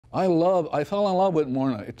I fell in love with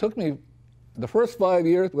Morrnah. It took me the first 5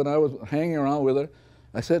 years when I was hanging around with her,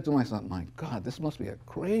 I said to myself, my God, this must be a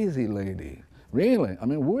crazy lady. Really? I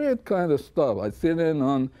mean, weird kind of stuff. I'd sit in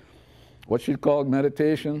on what she called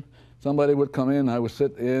meditation. Somebody would come in, I would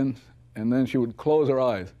sit in, and then she would close her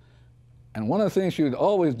eyes. And one of the things she would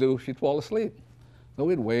always do, she'd fall asleep. So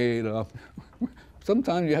we'd wait up.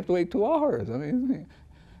 Sometimes you have to wait 2 hours. I mean,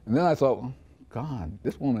 and then I thought, God,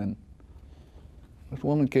 this woman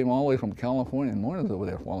came all the way from California, and Morrnah's over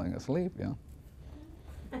there falling asleep, yeah.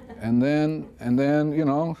 And then, you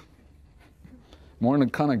know, Morrnah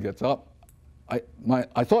kind of gets up.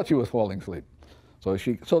 I thought she was falling asleep. So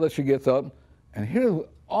that she gets up, and here's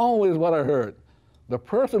always what I heard. The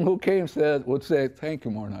person who came would say, thank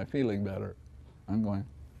you, Morrnah, I'm feeling better. I'm going,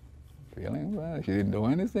 feeling better? She didn't do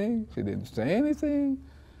anything? She didn't say anything?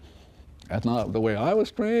 That's not the way I was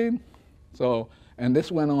trained. So, and this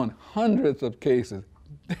went on hundreds of cases.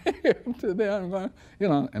 Day after day, I'm going, you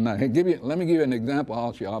know, and let me give you an example of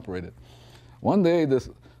how she operated. One day, this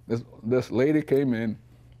lady came in.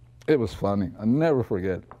 It was funny. I'll never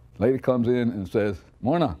forget. Lady comes in and says,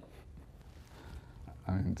 Morrnah.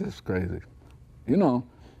 I mean, this is crazy. You know,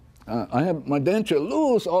 I have my denture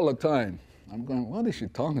loose all the time. I'm going, what is she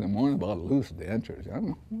talking to Morrnah about loose dentures? I don't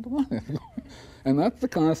know, what is going on? And that's the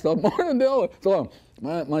kind of stuff Morrnah did. So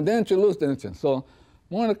my denture, loose denture. So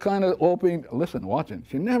Morrnah kind of opening, listen, watching.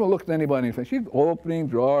 She never looked at anybody in the face. She's opening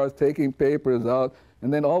drawers, taking papers out,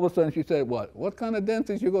 and then all of a sudden she said, what kind of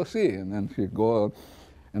dentist you go see? And then she'd go out,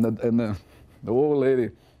 and the old lady,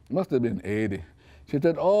 must have been 80. She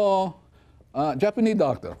said, oh, Japanese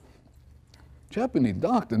doctor. Japanese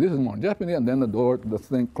doctor, this is more Japanese, and then the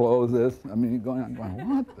thing closes. I mean, you're going,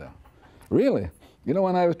 what the? Really? You know,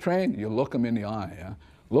 when I was trained, you look them in the eye, yeah?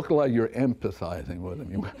 Look like you're empathizing with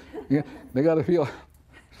them. They got to feel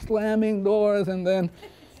slamming doors, and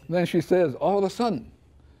then she says, all of a sudden,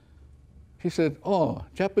 she said, oh,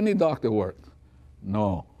 Japanese doctor work.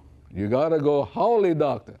 No, you got to go Howley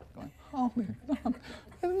doctor. Going, Howley doctor?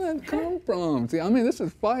 Where did that come from? See, I mean, this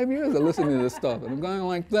is 5 years of listening to this stuff, and I'm going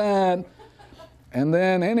like that. And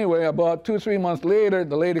then anyway, about 2 or 3 months later,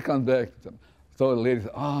 the lady comes back. So the lady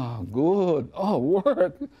said, oh, good, oh,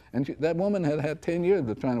 work. And that woman had had 10 years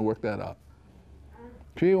of trying to work that out.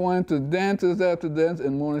 She went to dentist after dentist,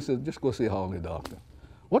 and Morrnah said, just go see a Howley doctor.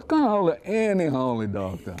 What kind of Howley? Any Howley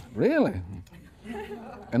doctor. Really?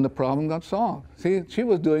 And the problem got solved. See, she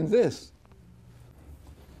was doing this.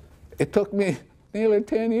 It took me nearly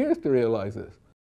 10 years to realize this.